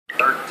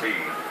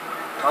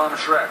Tom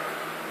Schreck,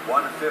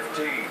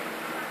 115,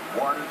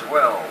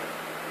 112.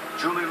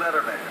 Julie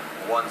Letterman,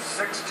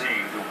 116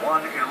 to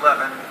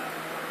 111.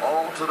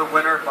 All to the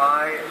winner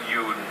by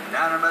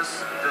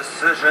unanimous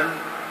decision.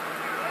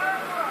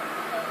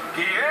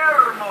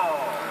 Guillermo.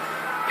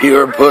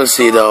 Pure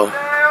pussy, though.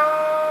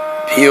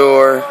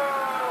 Pure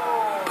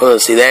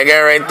pussy. That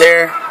guy right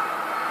there,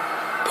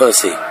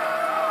 pussy. Well,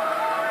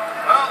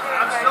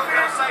 I'm still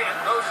going to say it.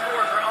 Those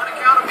scores are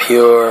unaccountable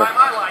Pure by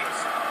my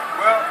lights.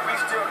 Well, we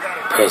still got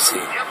it. pussy.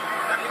 Yep,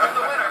 and he's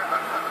the winner.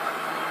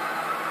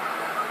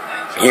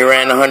 He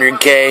ran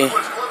 100K.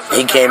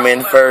 He came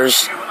in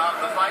first. Of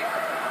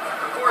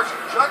course,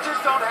 judges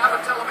don't have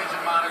a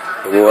television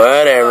monitor.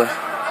 Whatever. A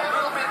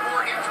little bit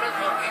more intimate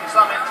looking,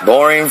 some intimate.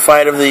 Boring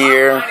fight of the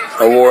year.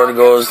 Award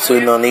goes to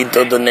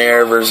Nonito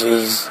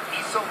versus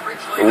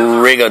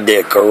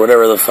Rigodick, or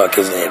whatever the fuck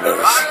his name is. By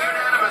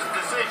unanimous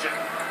decision,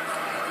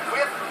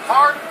 with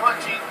hard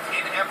punching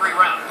in every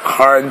round.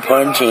 Hard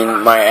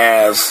punching my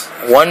ass.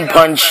 One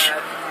punch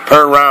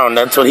per round.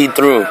 That's what he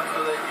threw.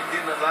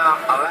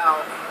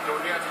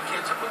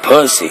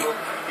 Pussy.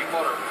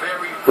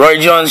 Roy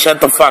Jones,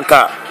 shut the fuck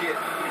up.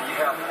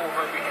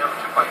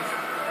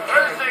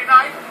 Thursday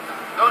night,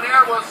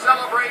 Donaire was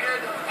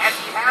celebrated, as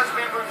he has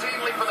been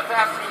routinely for the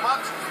past few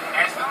months,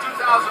 as the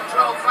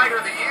 2012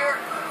 Fighter of the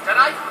Year.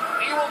 Tonight,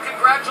 he will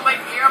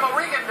congratulate Guillermo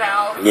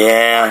Rigondeaux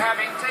for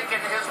having taken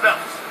his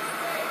belts.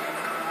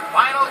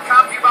 Final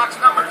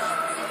CompuBox numbers,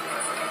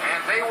 and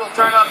they will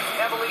turn up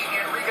heavily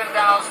in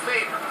Rigondeaux's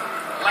favor,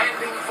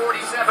 landing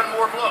 47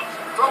 more blows,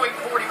 throwing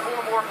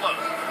 44 more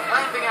blows,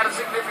 landing at a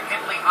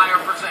significantly higher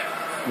percentage.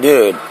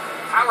 Dude.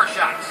 Power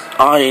shots.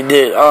 Oh, he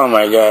did. Oh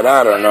my god,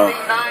 I don't know.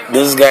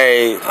 This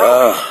guy,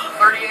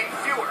 38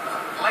 fewer,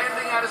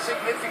 landing at a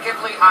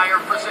significantly higher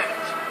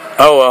percentage.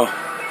 Oh well.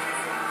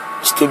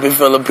 Stupid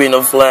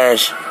Filipino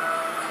Flash.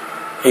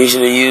 He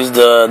should have used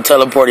the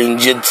teleporting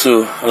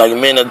jitsu like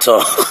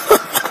Minato.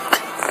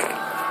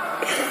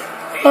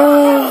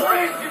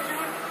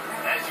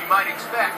 As you might expect,